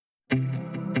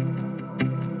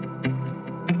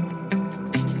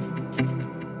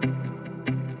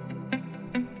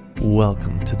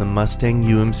Welcome to the Mustang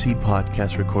UMC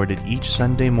podcast, recorded each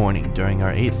Sunday morning during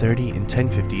our 8:30 and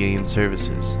 10:50 a.m.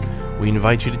 services. We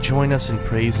invite you to join us in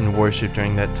praise and worship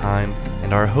during that time,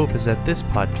 and our hope is that this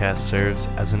podcast serves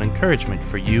as an encouragement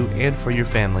for you and for your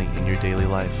family in your daily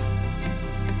life.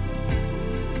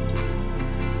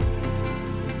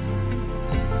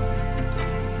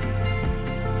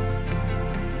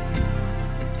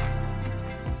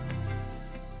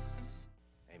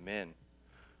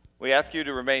 We ask you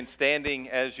to remain standing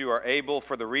as you are able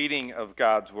for the reading of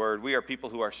God's Word. We are people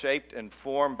who are shaped and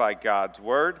formed by God's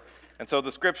Word. And so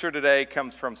the scripture today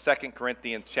comes from 2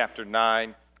 Corinthians chapter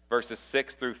 9, verses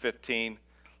 6 through 15.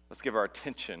 Let's give our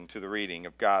attention to the reading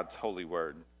of God's holy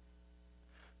Word.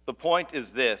 The point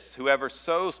is this: whoever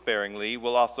sows sparingly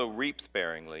will also reap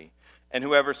sparingly, and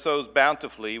whoever sows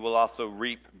bountifully will also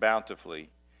reap bountifully.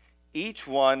 Each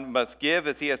one must give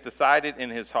as he has decided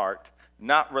in his heart,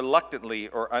 not reluctantly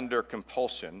or under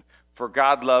compulsion, for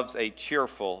God loves a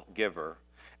cheerful giver.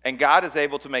 And God is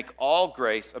able to make all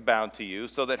grace abound to you,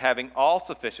 so that having all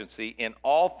sufficiency in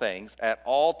all things at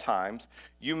all times,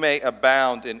 you may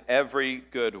abound in every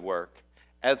good work.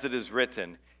 As it is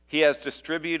written, He has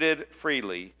distributed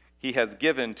freely, He has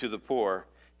given to the poor,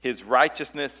 His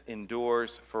righteousness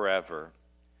endures forever.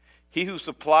 He who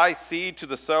supplies seed to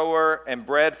the sower and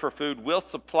bread for food will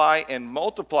supply and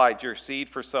multiply your seed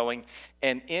for sowing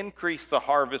and increase the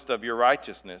harvest of your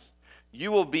righteousness.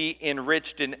 You will be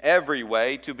enriched in every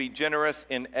way, to be generous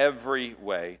in every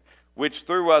way, which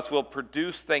through us will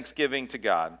produce thanksgiving to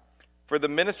God. For the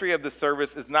ministry of this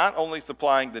service is not only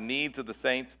supplying the needs of the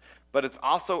saints, but it's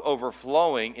also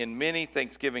overflowing in many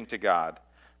thanksgiving to God.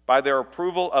 By their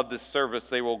approval of this service,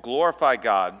 they will glorify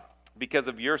God because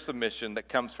of your submission that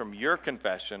comes from your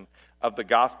confession of the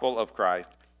gospel of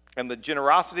Christ and the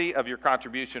generosity of your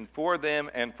contribution for them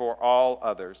and for all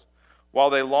others, while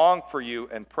they long for you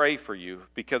and pray for you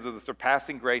because of the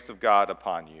surpassing grace of God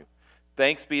upon you.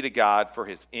 Thanks be to God for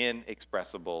his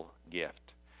inexpressible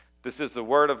gift. This is the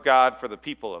word of God for the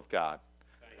people of God.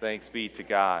 Thanks be to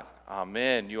God.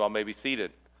 Amen. You all may be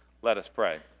seated. Let us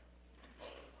pray.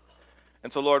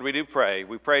 And so, Lord, we do pray.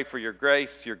 We pray for your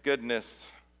grace, your goodness.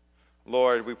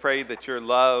 Lord, we pray that your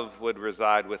love would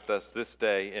reside with us this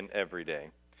day and every day.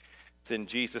 It's in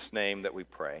Jesus' name that we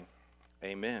pray.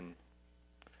 Amen.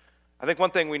 I think one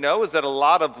thing we know is that a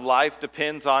lot of life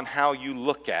depends on how you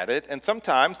look at it. And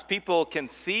sometimes people can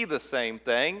see the same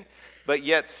thing, but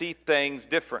yet see things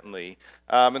differently.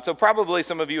 And so probably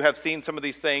some of you have seen some of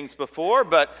these things before,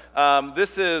 but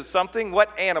this is something.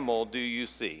 What animal do you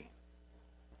see?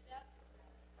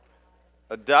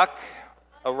 A duck?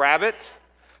 A rabbit?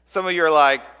 Some of you are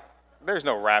like, there's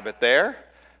no rabbit there.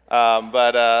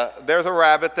 But there's a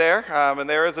rabbit there, and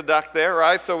there is a duck there,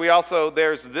 right? So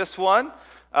there's this one.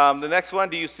 The next one,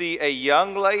 do you see a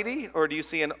young lady or do you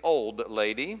see an old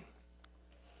lady?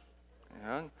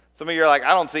 Some of you are like,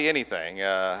 I don't see anything,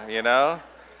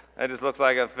 It just looks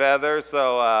like a feather.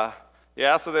 So,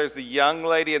 so there's the young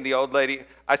lady and the old lady.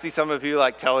 I see some of you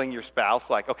like telling your spouse,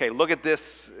 like, okay, look at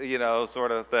this,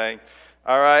 sort of thing.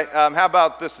 All right, how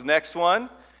about this next one?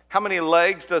 How many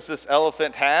legs does this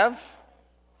elephant have?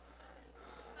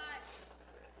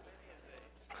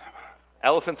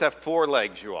 Elephants have 4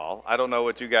 legs, you all. I don't know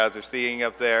what you guys are seeing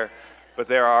up there, but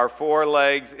there are 4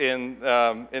 legs in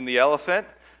the elephant.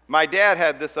 My dad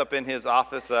had this up in his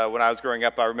office when I was growing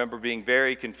up. I remember being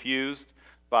very confused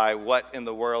by what in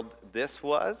the world this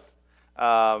was.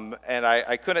 And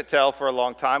I couldn't tell for a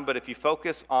long time, but if you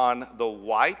focus on the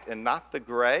white and not the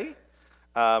gray,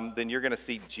 then you're going to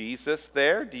see Jesus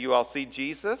there. Do you all see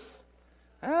Jesus?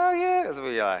 Oh, yeah. So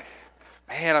you're like,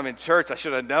 man, I'm in church. I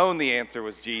should have known the answer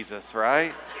was Jesus,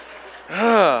 right?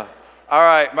 All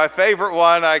right, my favorite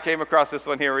one, I came across this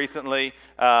one here recently.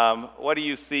 What do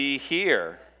you see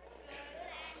here?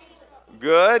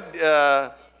 Good.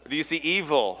 Do you see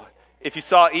evil? If you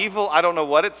saw evil, I don't know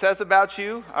what it says about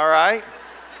you, all right?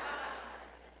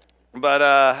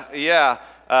 But,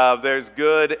 there's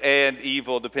good and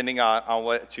evil depending on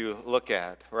what you look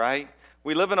at, right?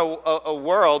 We live in a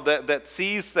world that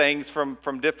sees things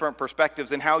from different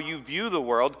perspectives, and how you view the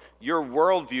world, your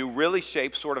worldview really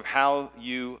shapes sort of how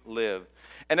you live.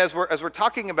 And as we're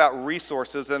talking about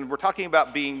resources and we're talking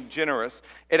about being generous,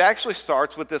 it actually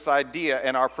starts with this idea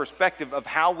and our perspective of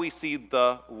how we see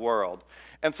the world.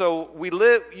 And so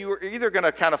you're either going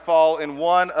to kind of fall in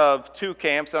one of two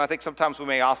camps, and I think sometimes we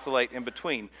may oscillate in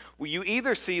between. You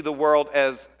either see the world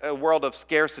as a world of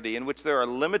scarcity in which there are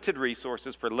limited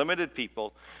resources for limited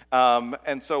people,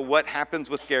 and so what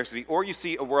happens with scarcity, or you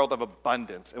see a world of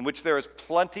abundance in which there is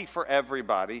plenty for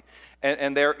everybody,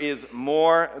 and there is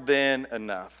more than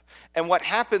enough. And what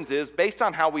happens is, based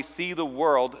on how we see the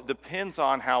world, depends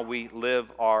on how we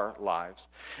live our lives.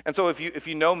 And so if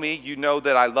you know me, you know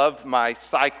that I love my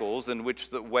cycles in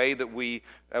which the way that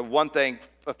one thing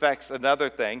affects another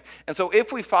thing. And so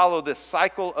if we follow this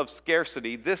cycle of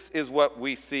scarcity, this is what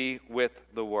we see with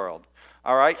the world.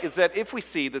 All right, is that if we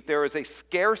see that there is a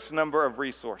scarce number of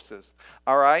resources,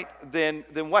 all right, then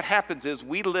what happens is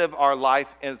we live our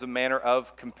life as a manner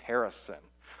of comparison.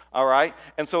 All right,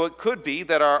 and so it could be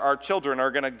that our children are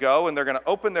going to go and they're going to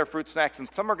open their fruit snacks,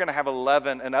 and some are going to have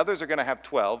 11 and others are going to have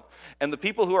 12. And the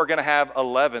people who are going to have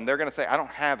 11, they're going to say, I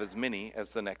don't have as many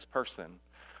as the next person.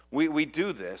 We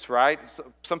do this, right?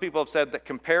 Some people have said that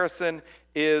comparison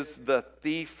is the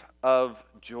thief of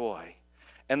joy,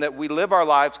 and that we live our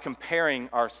lives comparing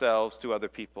ourselves to other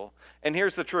people. And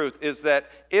here's the truth, is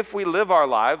that if we live our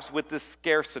lives with this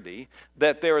scarcity,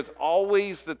 that there's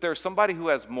somebody who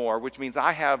has more, which means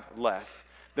I have less,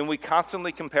 then we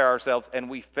constantly compare ourselves and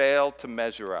we fail to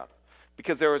measure up.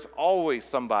 Because there is always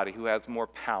somebody who has more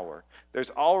power. There's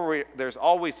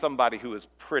always somebody who is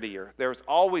prettier. There's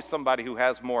always somebody who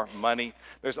has more money.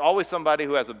 There's always somebody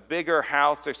who has a bigger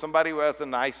house. There's somebody who has a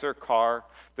nicer car.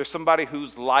 There's somebody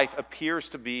whose life appears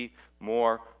to be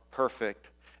more perfect.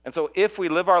 And so if we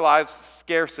live our lives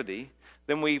scarcity,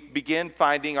 then we begin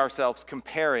finding ourselves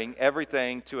comparing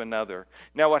everything to another.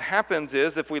 Now what happens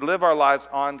is, if we live our lives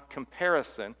on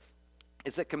comparison,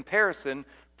 is that comparison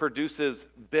produces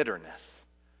bitterness.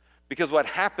 Because what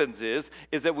happens is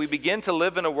that we begin to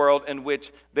live in a world in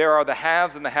which there are the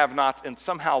haves and the have-nots, and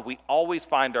somehow we always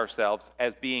find ourselves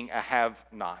as being a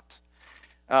have-not.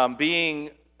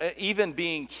 Even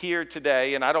being here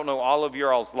today, and I don't know all of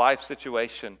your all's life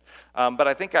situation, but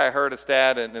I think I heard a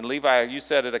stat, and Levi, you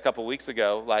said it a couple weeks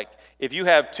ago, like if you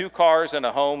have 2 cars and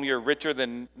a home, you're richer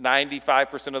than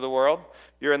 95% of the world.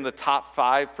 You're in the top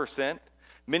 5%.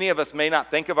 Many of us may not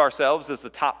think of ourselves as the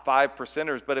top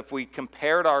 5%ers, but if we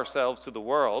compared ourselves to the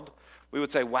world, we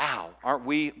would say, wow, aren't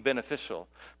we beneficial?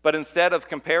 But instead of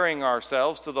comparing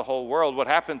ourselves to the whole world, what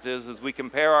happens is we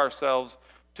compare ourselves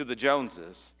to the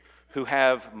Joneses, who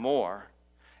have more.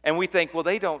 And we think, well,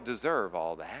 they don't deserve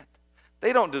all that.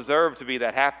 They don't deserve to be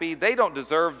that happy. They don't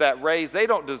deserve that raise. They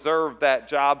don't deserve that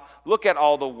job. Look at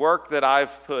all the work that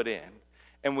I've put in.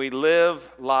 And we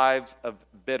live lives of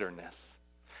bitterness.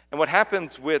 And what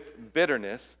happens with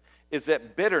bitterness is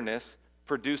that bitterness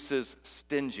produces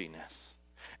stinginess.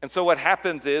 And so what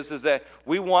happens is that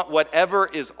we want whatever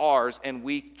is ours and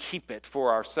we keep it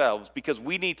for ourselves because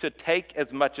we need to take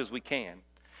as much as we can.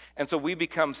 And so we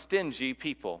become stingy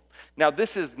people. Now,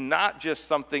 this is not just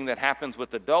something that happens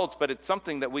with adults, but it's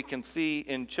something that we can see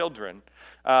in children.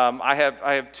 I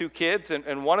have 2 kids,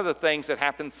 and one of the things that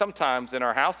happens sometimes in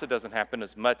our house, it doesn't happen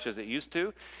as much as it used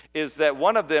to, is that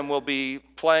one of them will be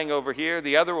playing over here,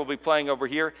 the other will be playing over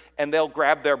here, and they'll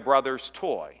grab their brother's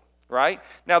toy, right?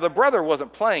 Now, the brother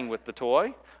wasn't playing with the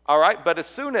toy, all right? But as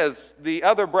soon as the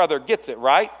other brother gets it,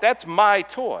 right, that's my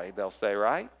toy, they'll say,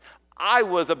 right? I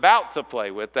was about to play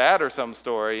with that, or some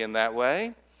story in that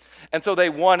way. And so they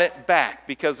want it back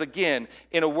because, again,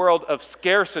 in a world of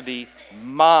scarcity,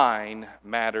 mine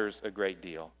matters a great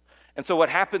deal. And so what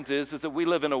happens is that we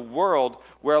live in a world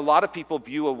where a lot of people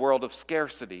view a world of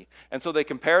scarcity. And so they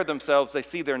compare themselves, they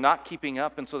see they're not keeping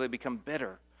up, and so they become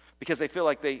bitter because they feel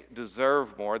like they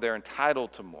deserve more, they're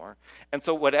entitled to more. And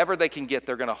so whatever they can get,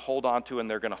 they're going to hold on to and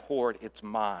they're going to hoard. It's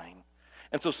mine.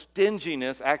 And so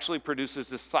stinginess actually produces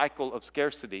this cycle of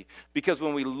scarcity because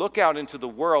when we look out into the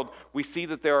world, we see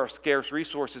that there are scarce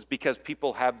resources because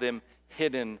people have them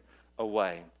hidden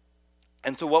away.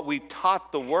 And so what we've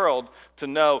taught the world to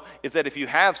know is that if you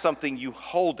have something, you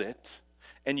hold it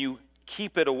and you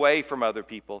keep it away from other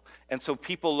people. And so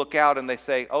people look out and they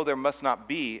say, oh, there must not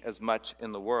be as much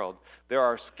in the world. There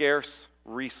are scarce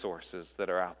resources that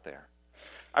are out there.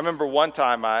 I remember one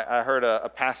time I heard a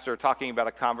pastor talking about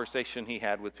a conversation he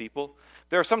had with people.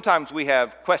 There are sometimes we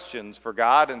have questions for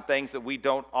God and things that we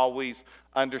don't always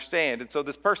understand. And so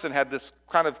this person had this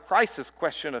kind of crisis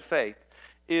question of faith.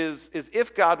 Is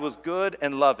if God was good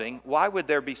and loving, why would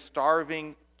there be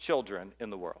starving children in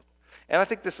the world? And I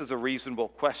think this is a reasonable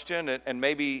question, and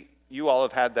maybe you all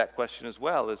have had that question as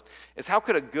well, is how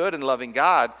could a good and loving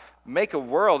God make a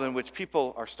world in which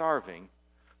people are starving?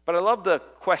 But I love the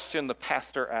question the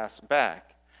pastor asked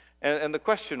back. And the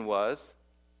question was,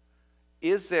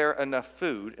 is there enough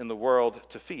food in the world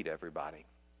to feed everybody?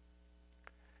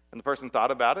 And the person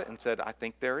thought about it and said, I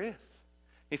think there is.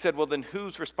 He said, well, then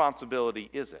whose responsibility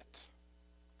is it?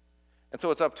 And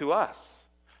so it's up to us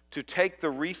to take the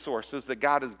resources that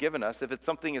God has given us, if it's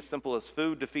something as simple as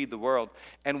food to feed the world,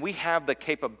 and we have the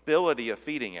capability of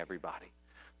feeding everybody.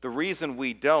 The reason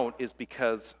we don't is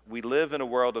because we live in a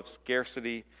world of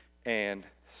scarcity and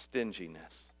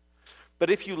stinginess. But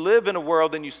if you live in a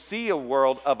world and you see a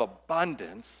world of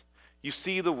abundance, you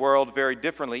see the world very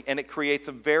differently, and it creates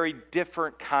a very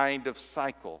different kind of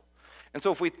cycle. And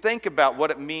so if we think about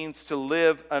what it means to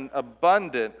live an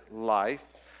abundant life,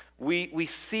 we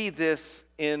see this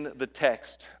in the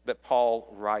text that Paul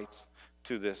writes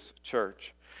to this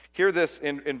church. Hear this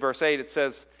in verse 8. It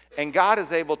says, and God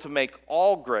is able to make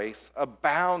all grace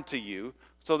abound to you,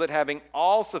 so that having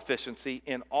all sufficiency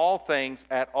in all things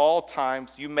at all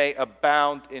times, you may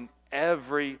abound in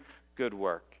every good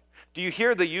work. Do you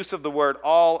hear the use of the word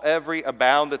all, every,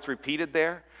 abound that's repeated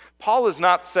there? Paul is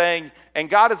not saying, and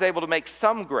God is able to make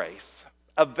some grace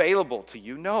available to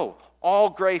you. No, all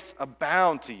grace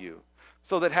abound to you,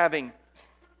 so that having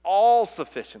all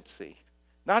sufficiency,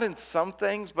 not in some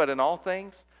things, but in all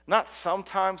things, not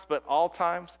sometimes, but all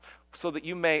times, so that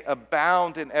you may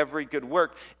abound in every good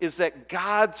work, is that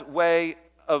God's way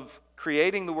of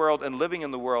creating the world and living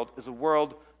in the world is a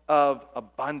world of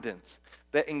abundance.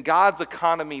 That in God's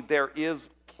economy there is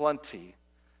plenty.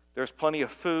 There's plenty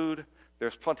of food,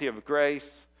 there's plenty of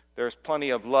grace, there's plenty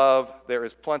of love, there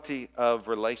is plenty of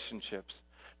relationships.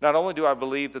 Not only do I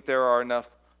believe that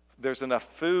there's enough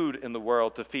food in the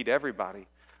world to feed everybody,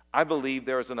 I believe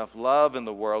there is enough love in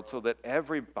the world so that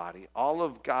everybody, all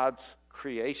of God's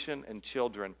creation and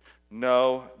children,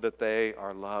 know that they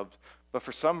are loved. But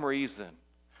for some reason,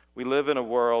 we live in a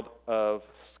world of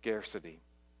scarcity.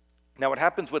 Now, what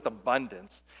happens with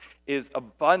abundance is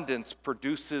abundance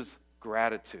produces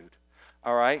gratitude.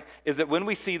 All right? Is that when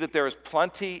we see that there is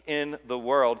plenty in the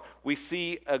world, we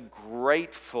see a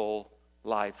grateful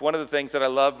life. One of the things that I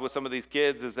loved with some of these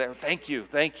kids is that, thank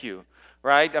you,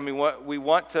 right? I mean, we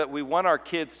want our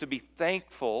kids to be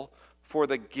thankful for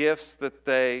the gifts that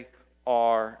they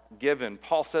are given.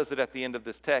 Paul says it at the end of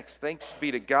this text, thanks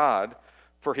be to God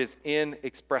for his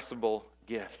inexpressible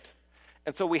gift.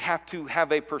 And so we have to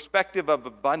have a perspective of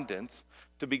abundance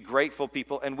to be grateful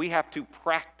people, and we have to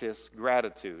practice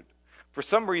gratitude. For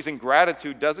some reason,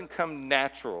 gratitude doesn't come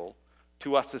natural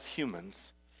to us as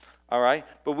humans, all right?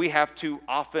 But we have to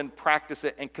often practice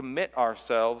it and commit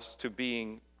ourselves to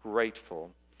being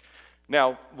grateful.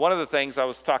 Now, one of the things, I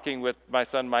was talking with my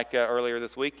son Micah earlier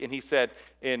this week, and he said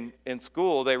in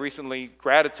school,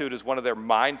 gratitude is one of their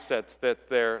mindsets that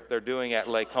they're doing at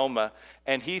Lake Homa,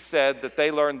 and he said that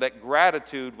they learned that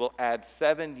gratitude will add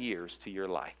 7 years to your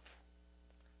life.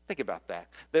 Think about that.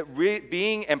 That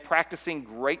being and practicing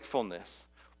gratefulness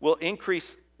will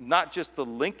increase not just the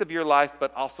length of your life,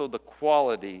 but also the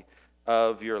quality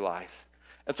of your life.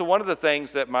 And so one of the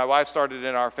things that my wife started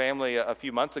in our family a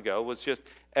few months ago was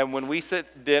and when we sit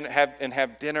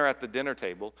have dinner at the dinner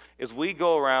table, is we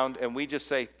go around and we just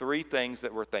say 3 things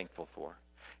that we're thankful for.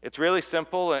 It's really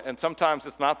simple, and sometimes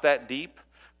it's not that deep,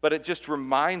 but it just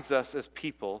reminds us as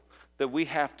people that we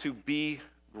have to be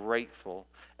grateful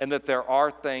and that there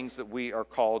are things that we are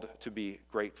called to be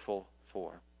grateful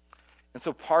for. And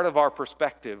so part of our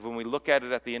perspective when we look at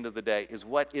it at the end of the day is,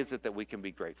 what is it that we can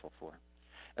be grateful for?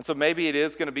 And so maybe it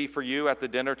is going to be for you at the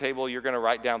dinner table, you're going to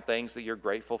write down things that you're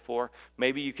grateful for.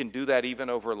 Maybe you can do that even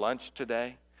over lunch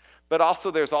today. But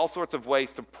also there's all sorts of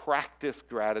ways to practice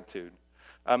gratitude.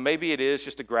 Maybe it is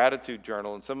just a gratitude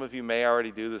journal, and some of you may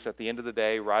already do this at the end of the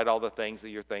day, write all the things that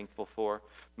you're thankful for.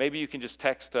 Maybe you can just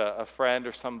text a friend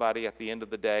or somebody at the end of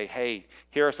the day, hey,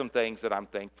 here are some things that I'm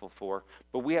thankful for.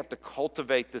 But we have to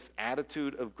cultivate this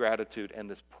attitude of gratitude and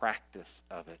this practice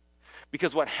of it.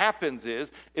 Because what happens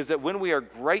is that when we are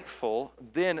grateful,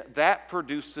 then that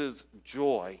produces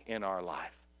joy in our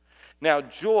life. Now,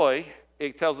 joy,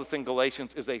 it tells us in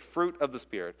Galatians, is a fruit of the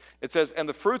Spirit. It says, and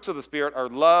the fruits of the Spirit are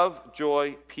love,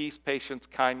 joy, peace, patience,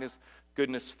 kindness,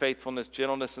 goodness, faithfulness,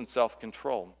 gentleness, and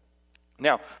self-control.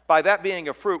 Now, by that being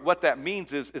a fruit, what that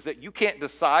means is that you can't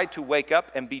decide to wake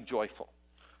up and be joyful,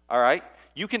 all right?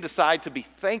 You can decide to be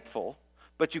thankful,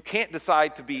 but you can't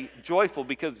decide to be joyful,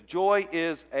 because joy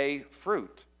is a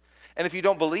fruit. And if you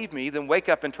don't believe me, then wake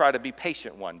up and try to be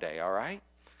patient one day, all right?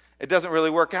 It doesn't really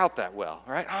work out that well,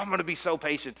 all right? I'm going to be so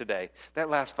patient today.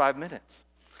 That lasts 5 minutes.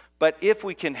 But if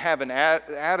we can have an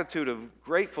attitude of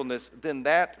gratefulness, then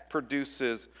that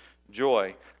produces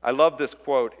joy. I love this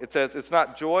quote. It says, it's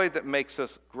not joy that makes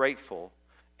us grateful.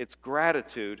 It's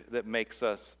gratitude that makes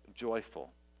us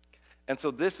joyful. And so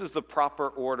this is the proper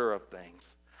order of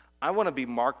things. I want to be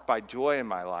marked by joy in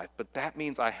my life, but that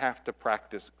means I have to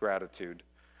practice gratitude.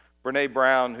 Brene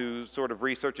Brown, who sort of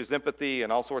researches empathy and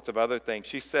all sorts of other things,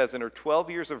 she says in her 12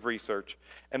 years of research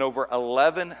and over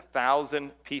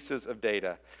 11,000 pieces of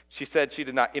data, she said she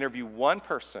did not interview one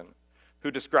person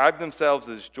who described themselves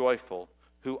as joyful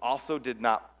who also did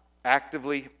not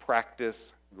actively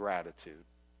practice gratitude.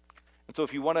 And so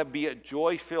if you want to be a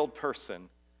joy-filled person,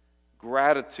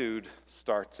 gratitude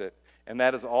starts it. And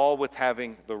that is all with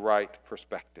having the right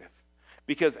perspective.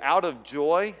 Because out of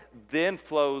joy then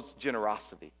flows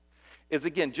generosity.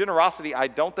 Generosity I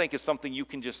don't think is something you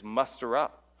can just muster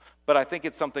up, but I think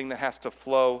it's something that has to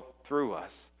flow through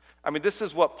us. I mean, this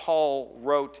is what Paul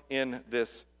wrote in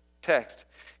this text.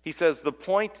 He says, the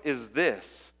point is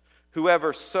this: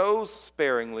 whoever sows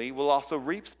sparingly will also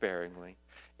reap sparingly.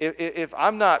 If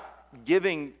I'm not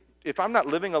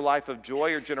living a life of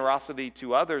joy or generosity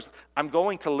to others, I'm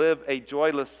going to live a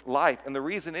joyless life. And the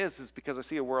reason is because I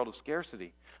see a world of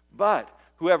scarcity. But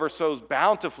whoever sows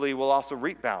bountifully will also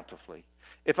reap bountifully.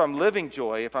 If I'm living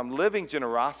joy, if I'm living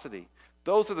generosity,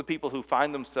 those are the people who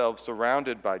find themselves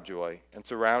surrounded by joy and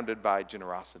surrounded by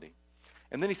generosity.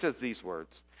 And then he says these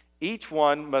words: each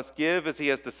one must give as he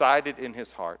has decided in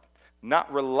his heart,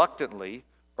 not reluctantly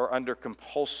or under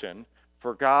compulsion,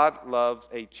 for God loves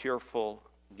a cheerful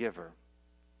giver.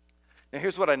 Now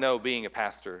here's what I know being a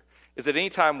pastor, is that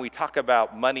anytime we talk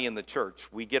about money in the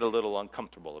church, we get a little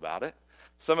uncomfortable about it.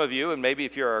 Some of you, and maybe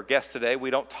if you're our guest today,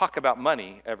 we don't talk about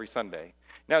money every Sunday.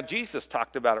 Now, Jesus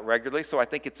talked about it regularly, so I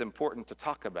think it's important to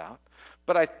talk about.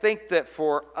 But I think that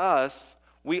for us,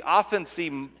 we often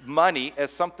see money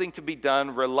as something to be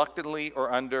done reluctantly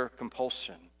or under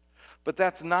compulsion. But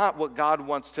that's not what God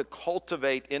wants to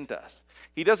cultivate into us.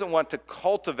 He doesn't want to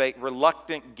cultivate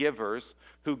reluctant givers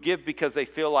who give because they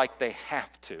feel like they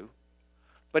have to.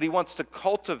 But he wants to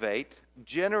cultivate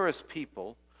generous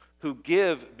people who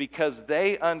give because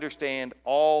they understand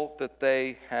all that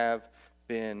they have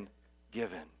been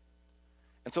given.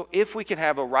 And so if we can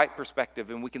have a right perspective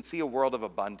and we can see a world of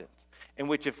abundance, in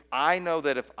which if I know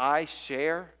that if I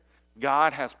share,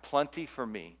 God has plenty for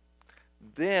me,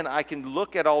 then I can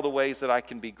look at all the ways that I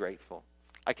can be grateful.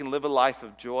 I can live a life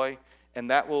of joy, and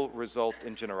that will result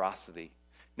in generosity.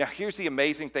 Now, here's the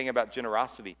amazing thing about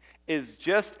generosity, is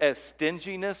just as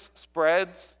stinginess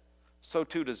spreads, so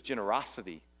too does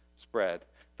generosity spread,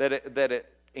 that it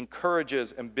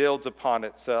encourages and builds upon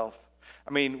itself.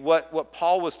 I mean, what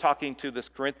Paul was talking to this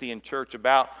Corinthian church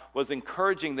about was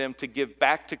encouraging them to give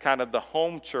back to kind of the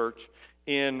home church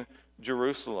in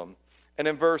Jerusalem. And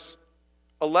in verse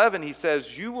 11, he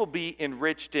says, you will be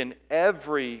enriched in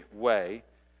every way,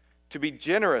 to be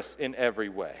generous in every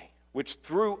way, which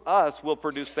through us will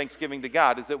produce thanksgiving to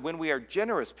God. Is that when we are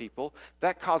generous people,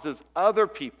 that causes other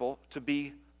people to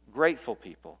be grateful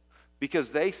people,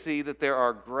 because they see that there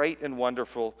are great and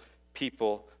wonderful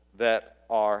people that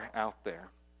are out there.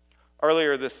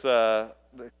 Earlier this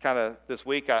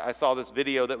week, I saw this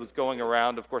video that was going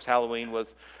around. Of course, Halloween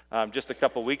was just a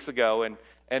couple weeks ago,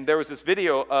 and there was this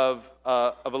video of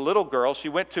a little girl. She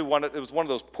went to it was one of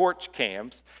those porch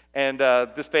cams, and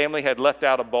this family had left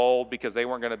out a bowl because they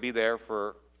weren't going to be there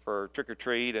for trick or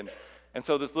treat, and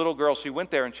so this little girl, she went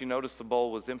there and she noticed the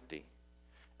bowl was empty.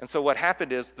 And so what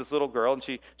happened is this little girl, and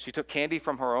she took candy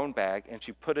from her own bag and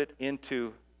she put it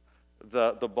into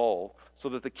the bowl so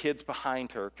that the kids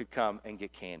behind her could come and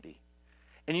get candy.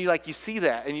 And you see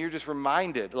that and you're just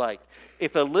reminded,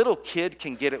 if a little kid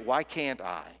can get it, why can't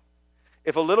I?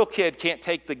 If a little kid can't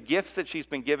take the gifts that she's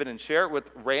been given and share it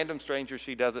with random strangers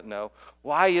she doesn't know,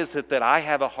 why is it that I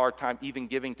have a hard time even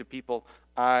giving to people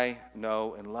I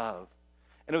know and love?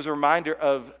 And it was a reminder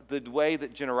of the way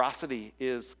that generosity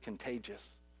is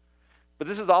contagious. But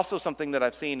this is also something that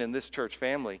I've seen in this church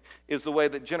family, is the way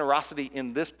that generosity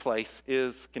in this place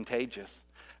is contagious.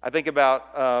 I think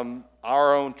about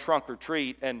our own trunk or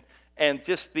treat and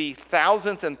just the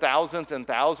thousands and thousands and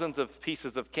thousands of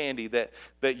pieces of candy that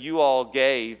you all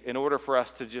gave in order for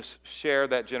us to just share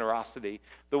that generosity.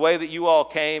 The way that you all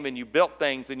came and you built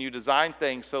things and you designed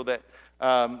things so that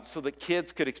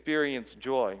kids could experience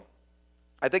joy.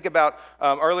 I think about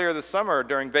earlier this summer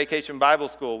during Vacation Bible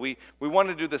School, we wanted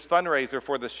to do this fundraiser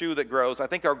for the shoe that grows. I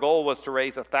think our goal was to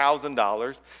raise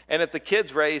 $1,000. And if the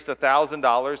kids raised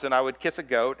 $1,000, then I would kiss a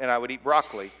goat and I would eat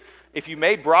broccoli. If you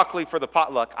made broccoli for the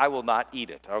potluck, I will not eat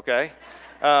it, okay?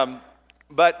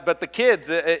 But the kids,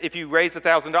 if you raise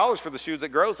 $1,000 for the shoe that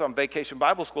grows on Vacation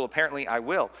Bible School, apparently I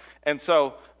will. And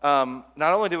so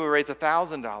not only did we raise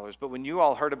 $1,000, but when you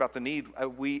all heard about the need,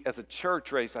 we as a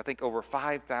church raised, I think, over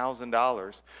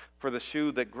 $5,000 for the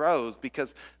shoe that grows,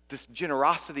 because this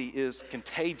generosity is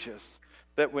contagious.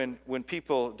 that when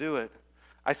people do it,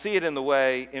 I see it in the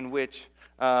way in which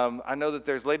I know that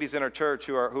there's ladies in our church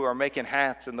who are making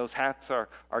hats, and those hats are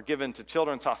given to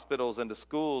children's hospitals and to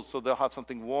schools so they'll have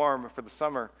something warm for the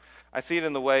summer. I see it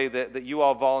in the way that you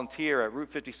all volunteer at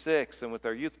Route 56 and with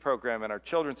our youth program and our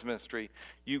children's ministry.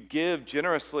 You give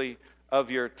generously of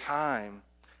your time.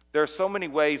 There are so many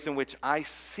ways in which I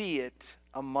see it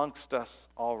amongst us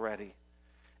already.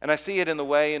 And I see it in the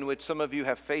way in which some of you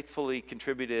have faithfully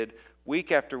contributed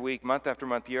week after week, month after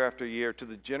month, year after year to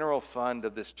the general fund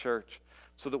of this church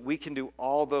so that we can do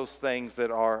all those things that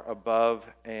are above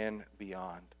and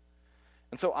beyond.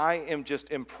 And so I am just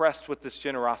impressed with this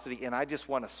generosity, and I just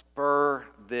want to spur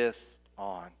this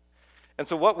on. And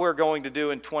so what we're going to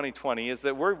do in 2020 is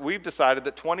that we've decided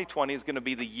that 2020 is going to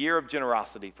be the year of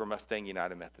generosity for Mustang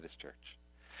United Methodist Church.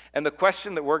 And the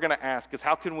question that we're going to ask is,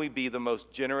 how can we be the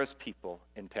most generous people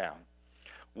in town?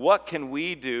 What can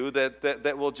we do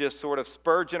that will just sort of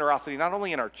spur generosity, not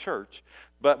only in our church,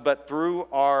 but through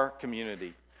our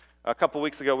community? A couple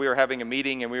weeks ago, we were having a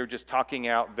meeting, and we were just talking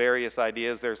out various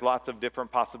ideas. There's lots of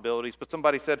different possibilities. But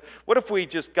somebody said, what if we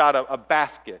just got a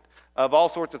basket of all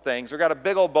sorts of things, or got a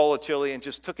big old bowl of chili and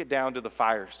just took it down to the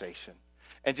fire station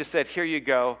and just said, here you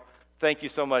go. Thank you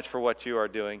so much for what you are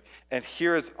doing. And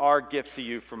here's our gift to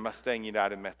you from Mustang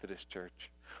United Methodist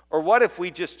Church. Or what if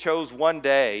we just chose one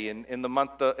day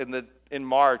in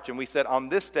March, and we said on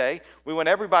this day, we want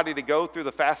everybody to go through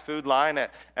the fast food line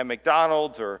at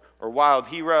McDonald's or Wild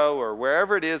Hero or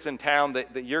wherever it is in town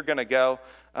that you're going to go.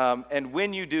 And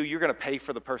when you do, you're going to pay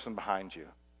for the person behind you.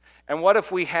 And what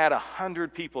if we had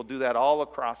 100 people do that all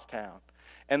across town?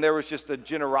 And there was just a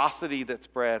generosity that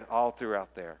spread all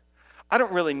throughout there. I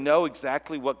don't really know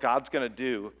exactly what God's going to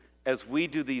do as we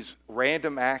do these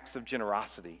random acts of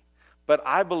generosity. But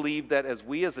I believe that as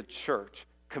we as a church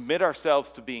commit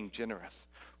ourselves to being generous,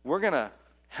 we're going to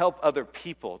help other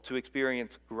people to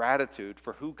experience gratitude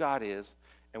for who God is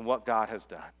and what God has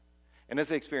done. And as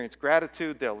they experience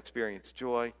gratitude, they'll experience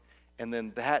joy, and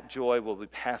then that joy will be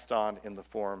passed on in the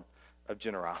form of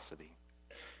generosity.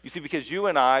 You see, because you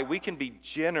and I, we can be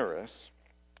generous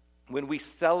when we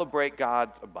celebrate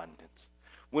God's abundance.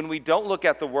 When we don't look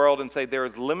at the world and say there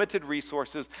is limited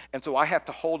resources, and so I have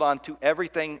to hold on to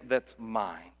everything that's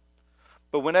mine.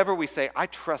 But whenever we say, I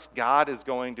trust God is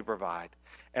going to provide,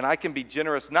 and I can be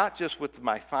generous not just with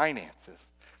my finances,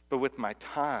 but with my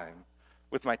time,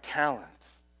 with my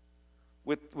talents,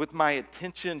 with my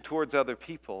attention towards other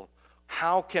people,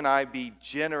 how can I be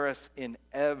generous in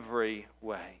every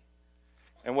way?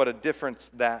 And what a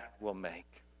difference that will make.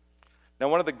 Now,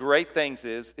 one of the great things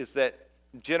is that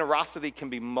generosity can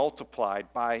be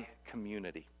multiplied by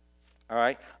community. All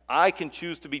right? I can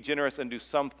choose to be generous and do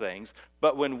some things,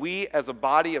 but when we as a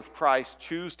body of Christ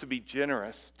choose to be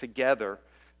generous together,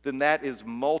 then that is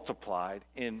multiplied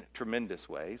in tremendous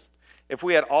ways. If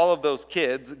we had all of those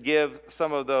kids give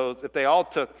some of those, if they all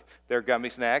took their gummy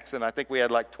snacks, and I think we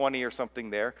had like 20 or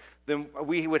something there, then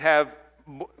we would have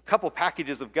a couple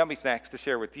packages of gummy snacks to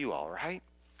share with you all, right?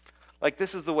 Like,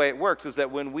 this is the way it works, is that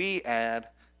when we add,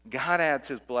 God adds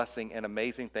his blessing and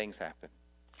amazing things happen.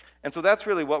 And so that's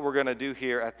really what we're going to do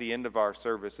here at the end of our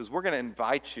service, is we're going to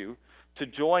invite you to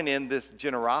join in this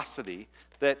generosity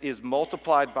that is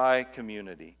multiplied by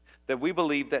community, that we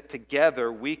believe that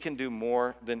together we can do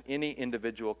more than any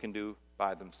individual can do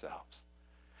by themselves.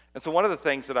 And so one of the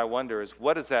things that I wonder is,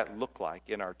 what does that look like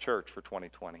in our church for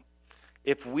 2020?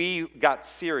 If we got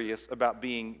serious about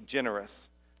being generous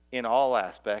in all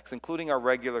aspects, including our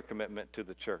regular commitment to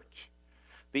the church.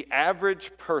 The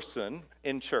average person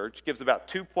in church gives about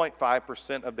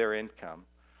 2.5% of their income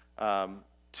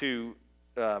to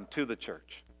the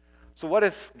church. So what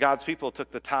if God's people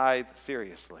took the tithe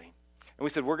seriously? And we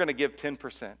said, we're going to give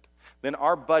 10%. Then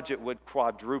our budget would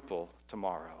quadruple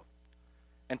tomorrow.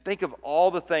 And think of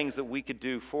all the things that we could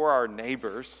do for our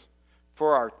neighbors,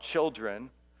 for our children,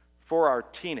 for our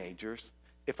teenagers,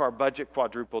 if our budget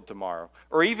quadrupled tomorrow.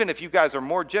 Or even if you guys are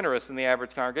more generous than the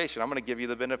average congregation, I'm going to give you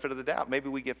the benefit of the doubt. Maybe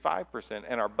we get 5%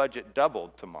 and our budget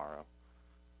doubled tomorrow.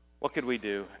 What could we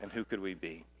do and who could we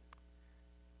be?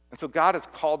 And so God has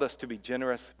called us to be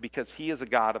generous because he is a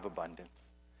God of abundance.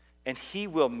 And he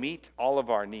will meet all of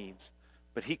our needs,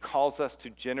 but he calls us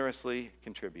to generously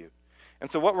contribute. And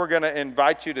so what we're going to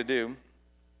invite you to do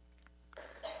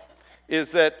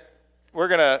is that we're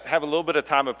going to have a little bit of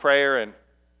time of prayer,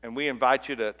 and we invite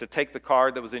you to take the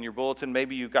card that was in your bulletin.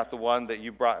 Maybe you got the one that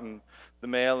you brought in the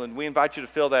mail, and we invite you to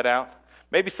fill that out.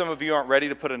 Maybe some of you aren't ready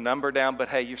to put a number down, but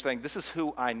hey, you're saying, this is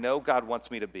who I know God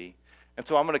wants me to be. And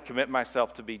so I'm going to commit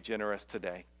myself to be generous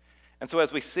today. And so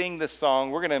as we sing this song,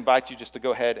 we're going to invite you just to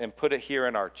go ahead and put it here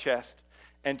in our chest.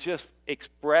 and just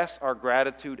express our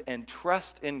gratitude and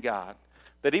trust in God,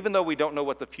 that even though we don't know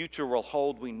what the future will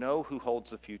hold, we know who holds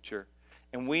the future,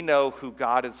 and we know who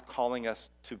God is calling us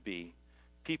to be,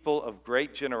 people of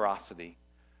great generosity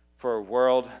for a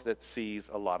world that sees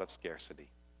a lot of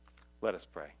scarcity. Let us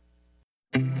pray.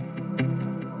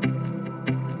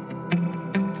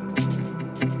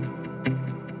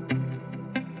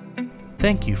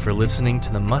 Thank you for listening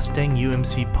to the Mustang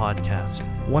UMC podcast.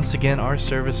 Once again, our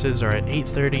services are at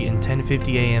 8:30 and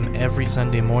 10:50 a.m. every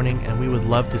Sunday morning, and we would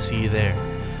love to see you there.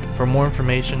 For more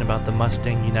information about the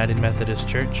Mustang United Methodist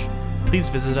Church, please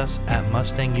visit us at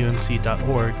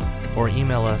mustangumc.org or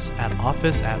email us at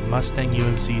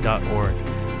office@mustangumc.org.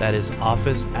 That is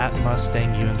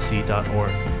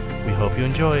office@mustangumc.org. We hope you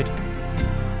enjoyed.